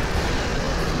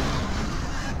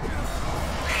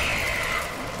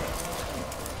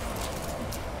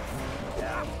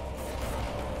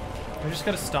 We just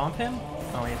gotta stomp him?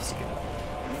 Oh, he has to get up.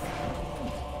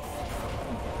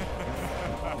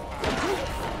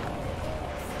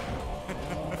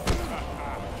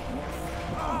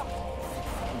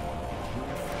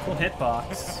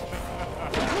 hitbox.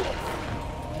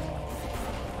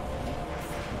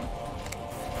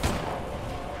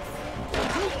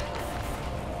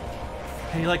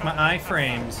 How do you like my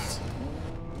iframes?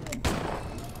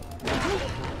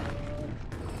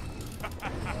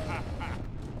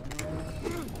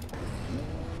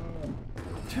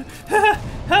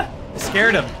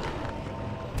 Scared him. I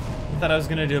thought I was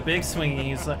gonna do a big swing, and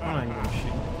he's like, I'm not gonna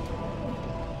shoot.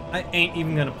 I ain't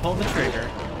even gonna pull the trigger.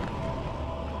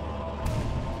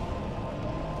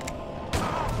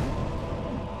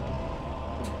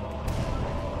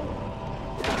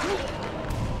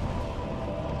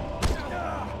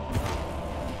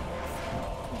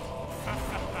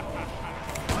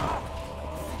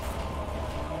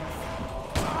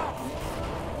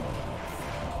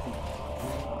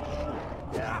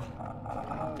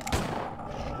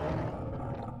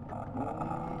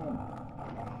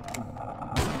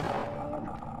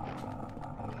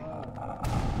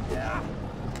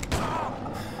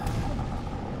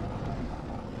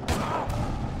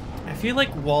 I feel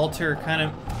like Walter kind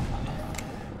of...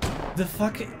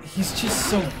 He's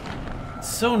just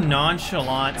so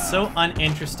nonchalant, so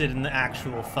uninterested in the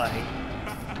actual fight.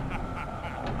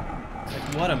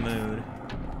 Like, what a mood.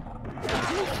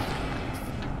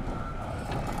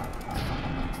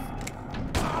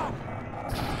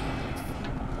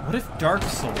 What if Dark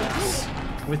Souls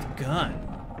with gun?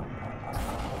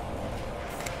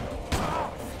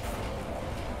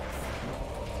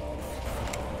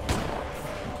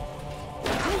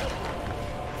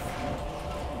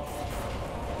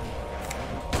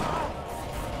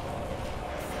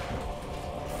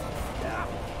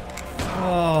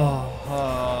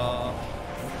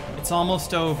 It's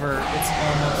almost over. It's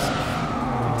almost...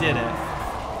 We did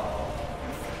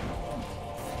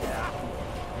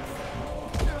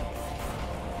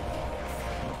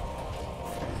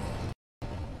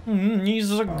it.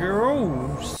 He's a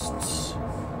ghost.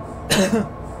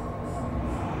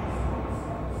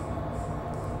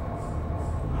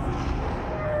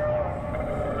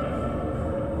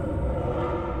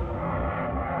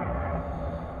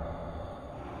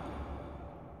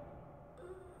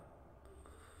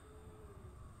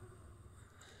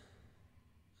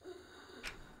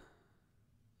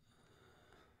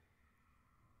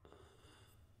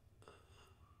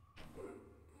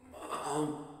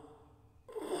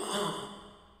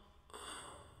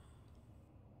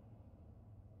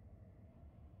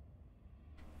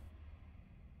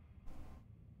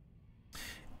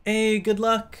 Hey, good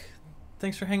luck.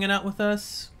 Thanks for hanging out with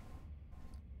us.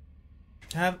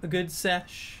 Have a good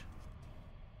sesh.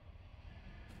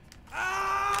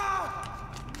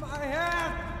 Ah! My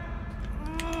head!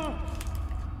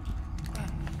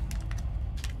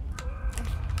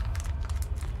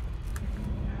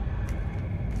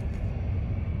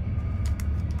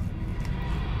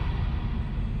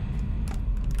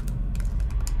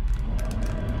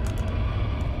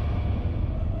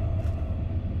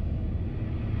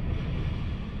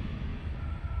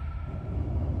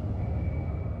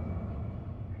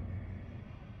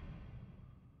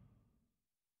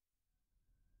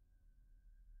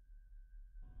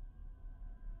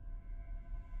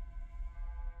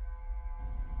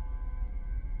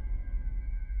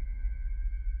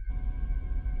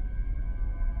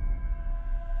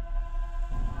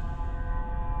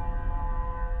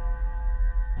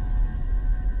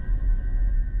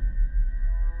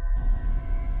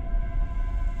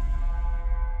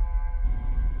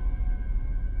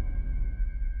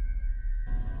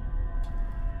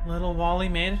 Little Wally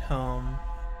made it home.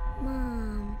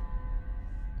 Mom.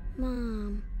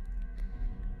 Mom.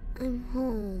 I'm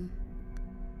home.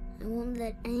 I won't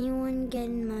let anyone get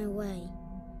in my way.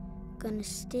 Gonna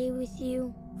stay with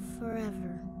you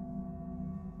forever.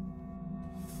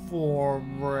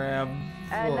 Forever.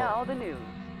 And now the news.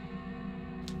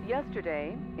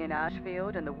 Yesterday, in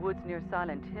Ashfield and the woods near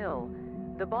Silent Hill,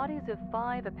 the bodies of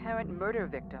 5 apparent murder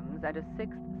victims and a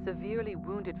 6th severely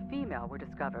wounded female were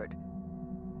discovered.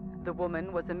 The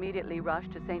woman was immediately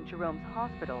rushed to St. Jerome's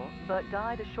Hospital, but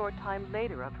died a short time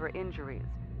later of her injuries.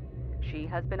 She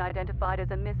has been identified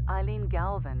as a Miss Eileen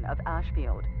Galvin of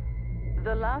Ashfield.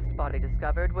 The last body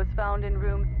discovered was found in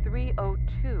room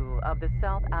 302 of the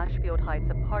South Ashfield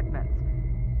Heights apartments.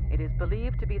 It is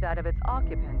believed to be that of its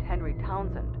occupant, Henry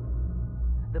Townsend.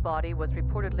 The body was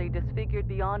reportedly disfigured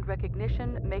beyond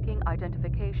recognition, making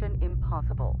identification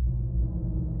impossible.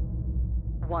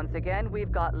 Once again,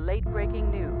 we've got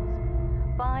late-breaking news.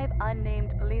 5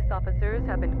 unnamed police officers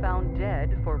have been found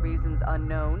dead for reasons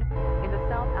unknown in the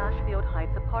South Ashfield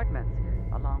Heights apartments,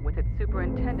 along with its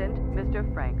superintendent,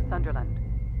 Mr. Frank Sunderland.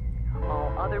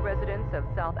 All other residents of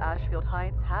South Ashfield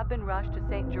Heights have been rushed to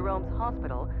St. Jerome's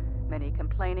Hospital, many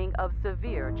complaining of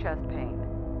severe chest pain.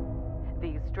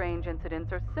 These strange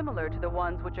incidents are similar to the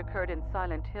ones which occurred in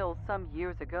Silent Hill some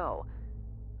years ago.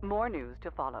 More news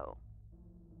to follow.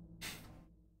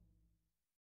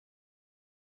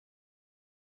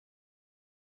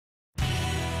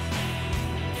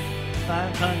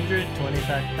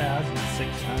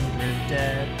 $525,600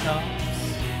 dead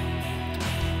cops.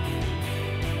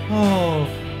 Oh.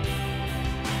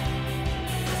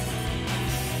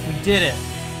 We did it.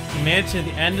 We made it to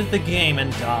the end of the game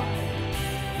and died.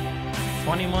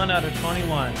 21 out of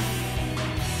 21.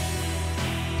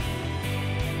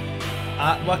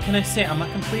 What can I say? I'm a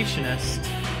completionist.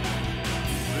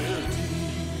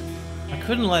 I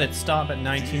couldn't let it stop at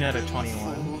 19 out of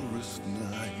 21.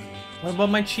 What about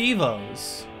my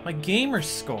Chivos? My gamer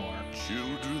score?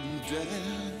 Children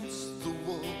dance the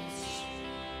waltz.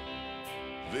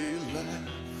 They laugh,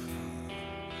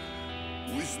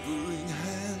 whispering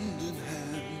hand in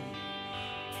hand.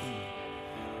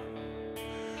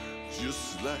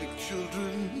 Just like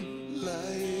children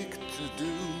like to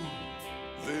do.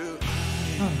 Their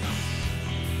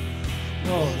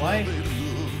Whoa, why?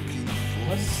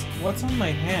 What's on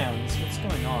my hands? What's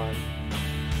going on?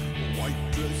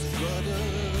 white dress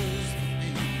flutters the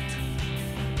beat.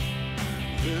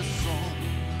 Their song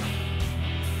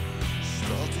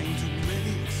starting to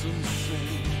make some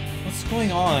sense. What's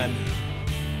going on?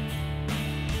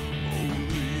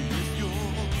 Only if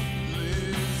you're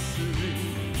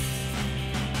listening.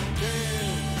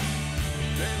 Dance,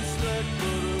 dance like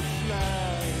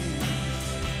butterflies.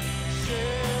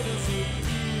 Shadows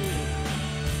appear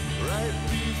right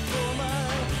before my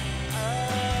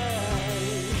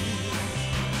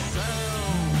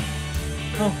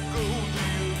Oh.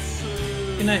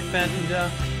 Good night,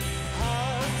 Phantom.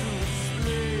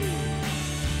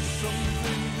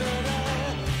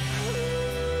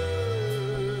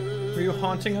 Were you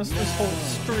haunting us this whole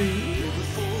street?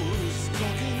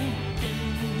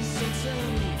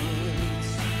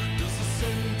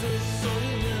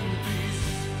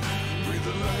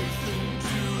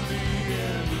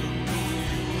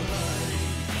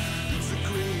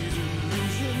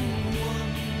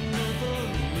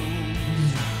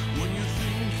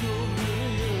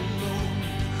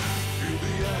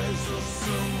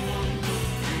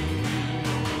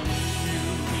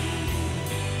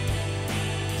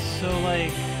 So,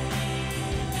 like,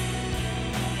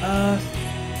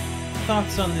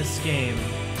 thoughts on this game?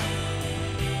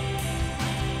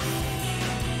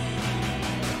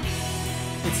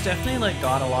 It's definitely, like,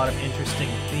 got a lot of interesting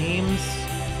themes,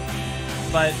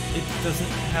 but it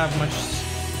doesn't have much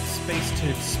space to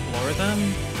explore them.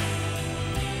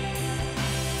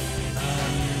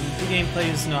 The gameplay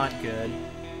is not good.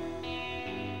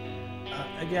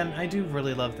 Again, I do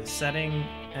really love the setting,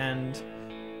 and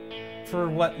for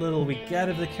what little we get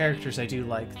of the characters, I do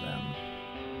like them.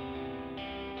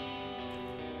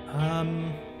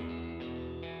 I'm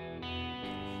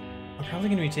probably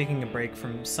going to be taking a break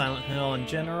from Silent Hill in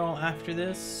general after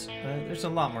this. There's a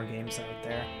lot more games out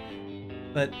there.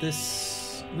 But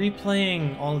this...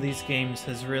 replaying all of these games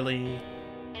has really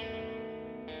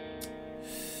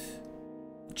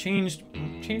changed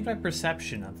my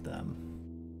perception of them.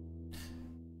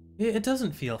 It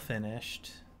doesn't feel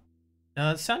finished.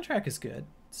 The soundtrack is good.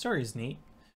 The story is neat.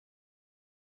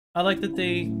 I like that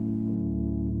they...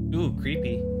 Ooh,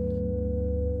 creepy.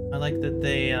 I like that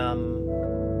they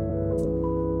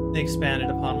expanded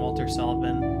upon Walter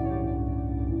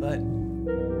Sullivan. But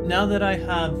now that I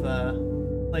have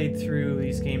played through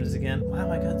these games again... Wow,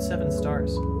 I got 7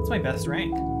 stars. That's my best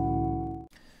rank.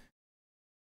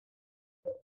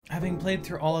 Having played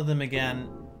through all of them again,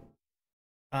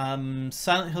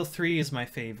 Silent Hill 3 is my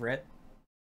favorite.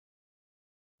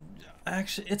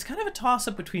 Actually, it's kind of a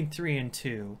toss-up between 3 and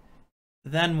 2.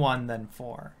 Then 1, then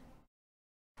 4.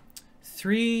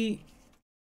 3,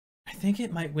 I think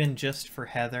it might win just for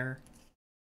Heather.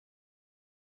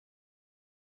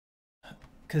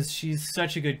 Because she's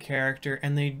such a good character,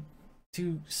 and they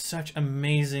do such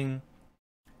amazing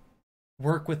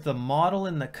work with the model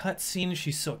in the cutscene.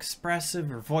 She's so expressive.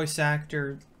 Her voice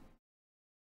actor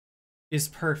is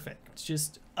perfect. It's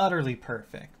just utterly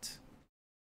perfect.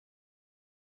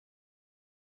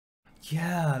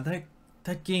 Yeah,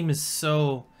 that game is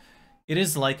so... It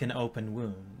is like an open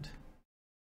wound.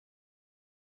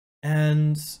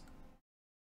 And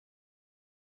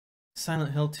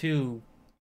Silent Hill 2...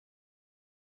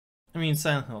 I mean,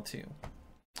 Silent Hill 2.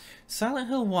 Silent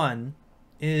Hill 1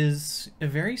 is a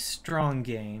very strong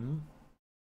game.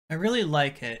 I really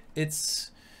like it. It's...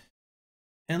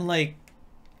 And, like,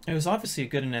 it was obviously a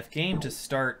good enough game to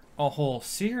start a whole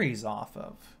series off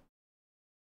of.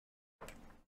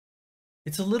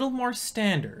 It's a little more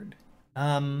standard.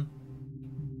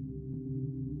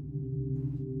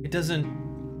 It doesn't,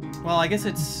 well, I guess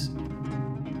it's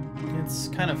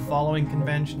kind of following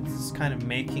conventions, it's kind of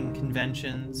making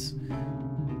conventions.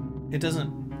 It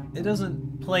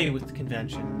doesn't play with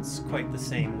conventions quite the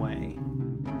same way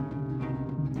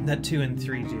that 2 and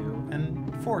 3 do,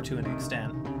 and 4 to an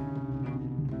extent.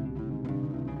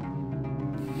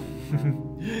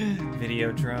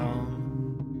 Videodrome.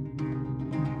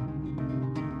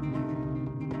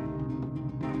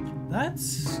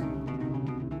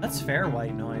 That's fair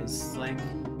white noise. Like,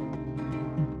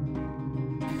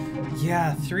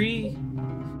 yeah, 3,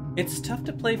 it's tough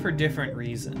to play for different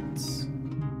reasons,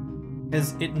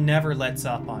 because it never lets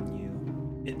up on you.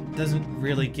 It doesn't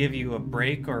really give you a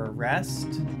break or a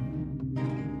rest.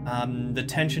 The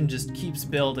tension just keeps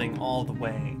building all the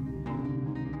way.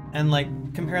 And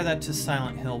like, compare that to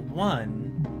Silent Hill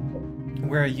 1,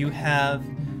 where you have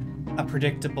a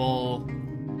predictable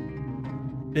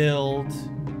build,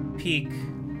 peak,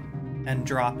 and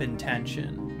drop in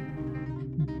tension.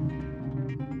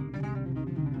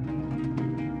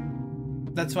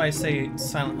 That's why I say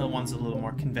Silent Hill 1's a little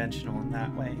more conventional in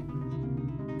that way.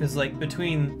 Because like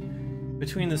between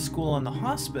the school and the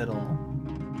hospital,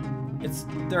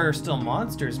 there are still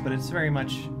monsters, but it's very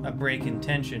much a break in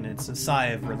tension. It's a sigh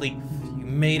of relief. You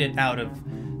made it out of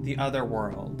the other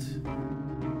world.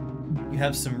 You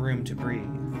have some room to breathe.